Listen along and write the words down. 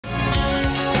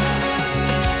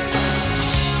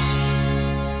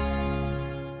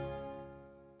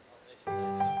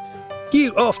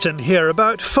You often hear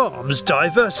about farms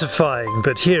diversifying,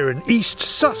 but here in East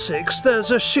Sussex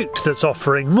there's a shoot that's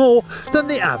offering more than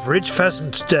the average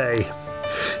pheasant day.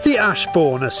 The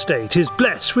Ashbourne estate is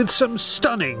blessed with some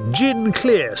stunning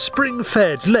gin-clear,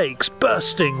 spring-fed lakes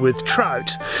bursting with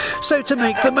trout. So to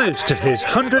make the most of his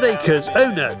 100 acres,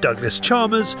 owner Douglas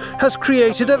Chalmers has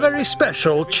created a very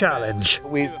special challenge.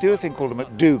 We do a thing called a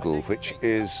McDougal, which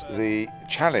is the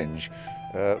challenge,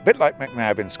 a bit like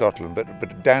McNab in Scotland, but a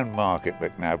down market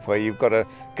McNab, where you've got to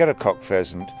get a cock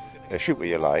pheasant, shoot what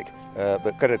you like,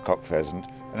 but get a cock pheasant,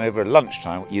 and over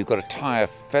lunchtime you've got to tie a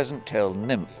pheasant tail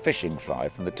nymph fishing fly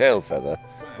from the tail feather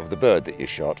of the bird that you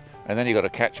shot, and then you've got to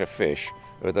catch a fish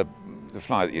with the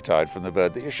fly that you tied from the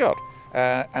bird that you shot.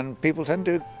 And people tend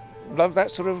to love that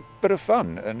sort of bit of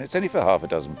fun, and it's only for half a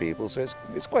dozen people, so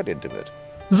it's quite intimate.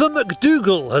 The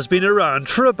McDougal has been around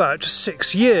for about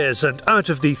 6 years, and out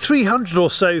of the 300 or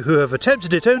so who have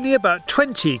attempted it, only about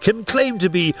 20 can claim to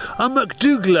be a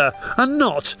McDougaler and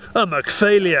not a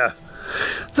McFailure.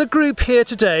 The group here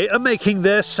today are making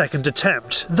their second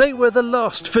attempt. They were the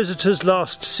last visitors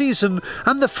last season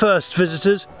and the first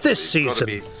visitors this season.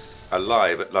 You've got to be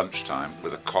alive at lunchtime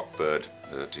with a cock bird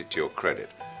to your credit.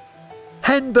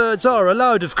 Hen birds are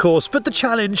allowed, of course, but the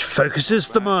challenge focuses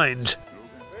the mind.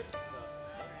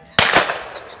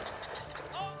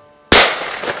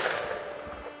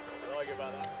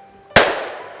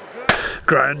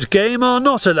 Ground game are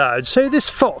not allowed, so this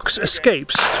fox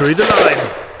escapes through the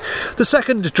line. The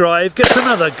second drive gets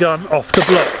another gun off the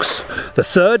blocks. The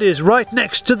third is right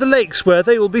next to the lakes where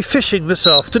they will be fishing this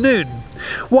afternoon.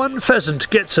 One pheasant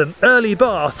gets an early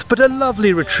bath, but a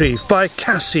lovely retrieve by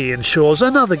Cassie ensures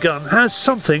another gun has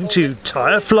something to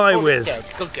tie a fly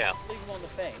with. Good girl.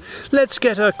 Let's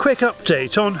get a quick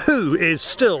update on who is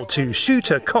still to shoot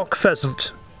a cock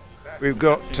pheasant. We've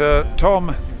got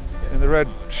Tom in the red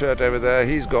shirt over there.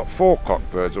 He's got 4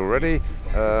 cockbirds already.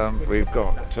 We've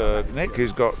got Nick,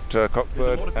 who's got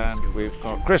cockbird, and we've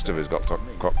got Christopher, who's got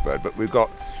cockbird. But we've got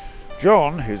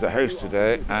John, who's the host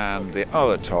today, and the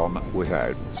other Tom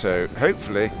without. So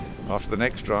hopefully, after the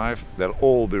next drive, they'll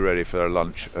all be ready for their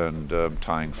lunch and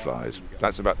tying flies.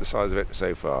 That's about the size of it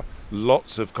so far.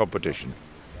 Lots of competition.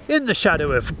 In the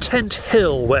shadow of Tent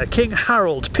Hill, where King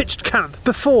Harold pitched camp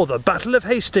before the Battle of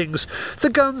Hastings, the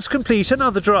guns complete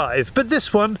another drive, but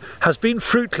this one has been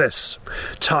fruitless.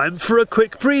 Time for a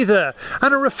quick breather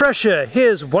and a refresher.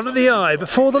 Here's one in the eye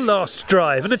before the last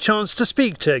drive and a chance to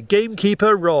speak to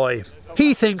gamekeeper Roy.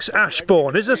 He thinks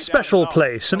Ashbourne is a special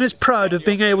place and is proud of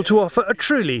being able to offer a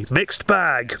truly mixed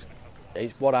bag.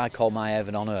 It's what I call my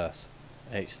heaven on earth.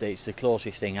 It's the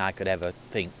closest thing I could ever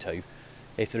think to.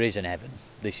 If there is an heaven,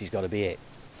 this has got to be it.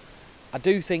 I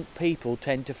do think people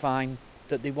tend to find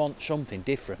that they want something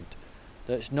different,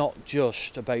 that's not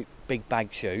just about big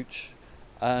bag shoots,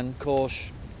 and of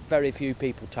course very few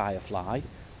people tie a fly.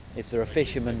 If they're a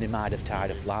fisherman they might have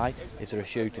tied a fly, if they're a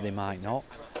shooter they might not,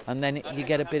 and then you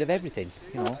get a bit of everything,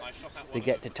 you know. They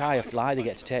get to tie a fly, they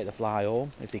get to take the fly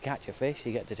home. If they catch a fish,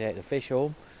 they get to take the fish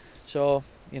home. So,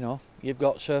 you know, you've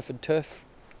got surf and turf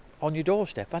on your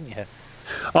doorstep, haven't you?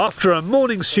 After a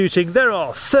morning's shooting, there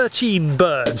are 13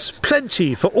 birds,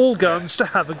 plenty for all guns to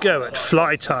have a go at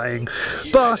fly tying.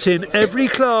 But in every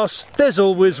class, there's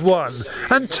always one,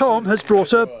 and Tom has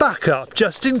brought a backup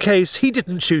just in case he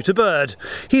didn't shoot a bird.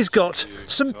 He's got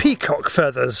some peacock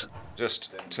feathers.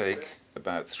 Just take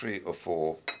about 3 or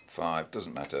 4, 5,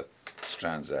 doesn't matter,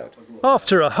 strands out.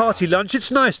 After a hearty lunch,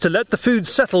 it's nice to let the food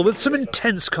settle with some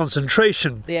intense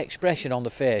concentration. The expression on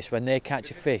the face when they catch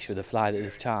a fish with a fly that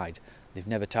they've tied, they've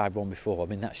never tied one before, I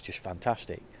mean, that's just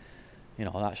fantastic. You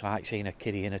know, that's like seeing a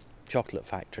kiddie in a chocolate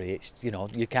factory. It's, you know,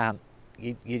 you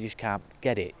just can't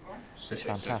get it. It's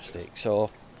fantastic. So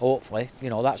hopefully, you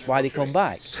know, that's why they come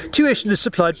back. Tuition is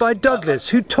supplied by Douglas,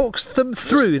 who talks them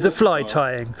through the fly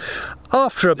tying.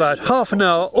 After about half an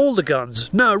hour, all the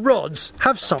guns, now rods,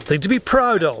 have something to be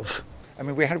proud of. I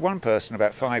mean, we had one person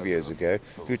about 5 years ago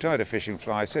who tied a fishing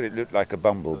fly, said it looked like a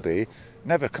bumblebee,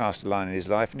 never cast a line in his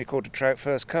life, and he caught a trout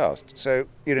first cast. So,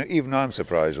 you know, even I'm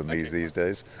surprised on these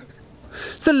days.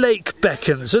 The lake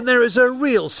beckons and there is a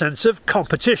real sense of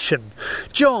competition.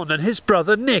 John and his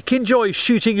brother Nick enjoy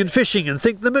shooting and fishing and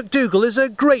think the McDougal is a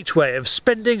great way of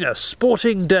spending a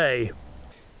sporting day.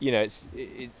 You know,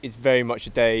 it's very much a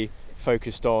day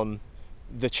focused on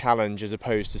the challenge as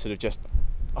opposed to sort of just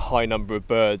a high number of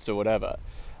birds or whatever.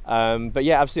 But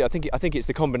yeah, absolutely. I think it's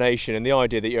the combination and the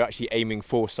idea that you're actually aiming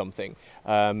for something,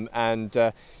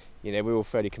 and you know, we're all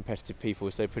fairly competitive people,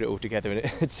 so put it all together and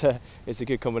it's a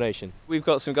good combination. We've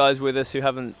got some guys with us who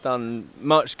haven't done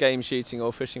much game shooting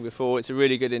or fishing before. It's a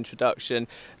really good introduction.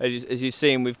 As you've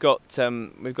seen, we've got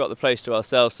the place to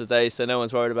ourselves today, so no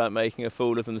one's worried about making a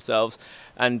fool of themselves.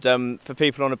 And for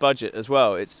people on a budget as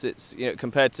well, it's you know,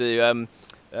 compared to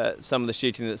some of the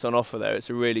shooting that's on offer there,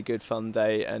 it's a really good fun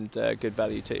day and good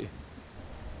value too.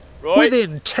 Roy?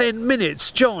 Within 10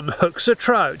 minutes, John hooks a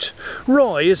trout.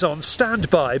 Roy is on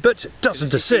standby, but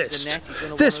doesn't assist.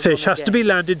 This fish has to be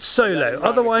landed solo,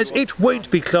 otherwise it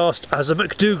won't be classed as a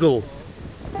McDougal.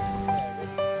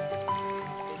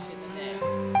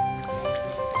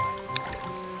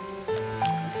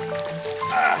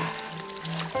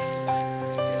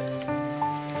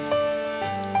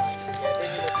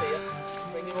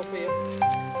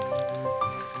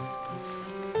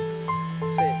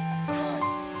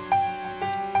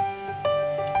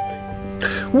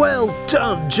 Well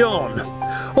done, John!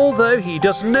 Although he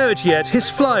doesn't know it yet, his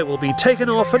fly will be taken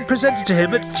off and presented to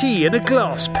him at tea in a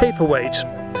glass paperweight.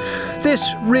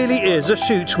 This really is a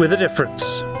shoot with a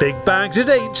difference. Big bags it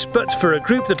ain't, but for a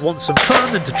group that wants some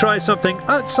fun and to try something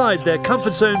outside their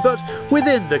comfort zone but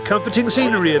within the comforting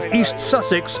scenery of East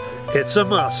Sussex, it's a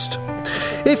must.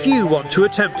 If you want to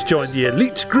attempt to join the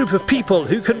elite group of people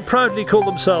who can proudly call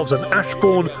themselves an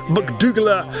Ashbourne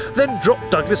McDougaler, then drop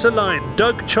Douglas a line,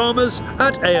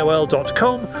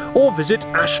 dougchalmers@aol.com, or visit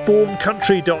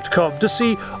ashbournecountry.com to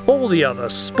see all the other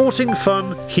sporting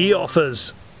fun he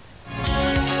offers.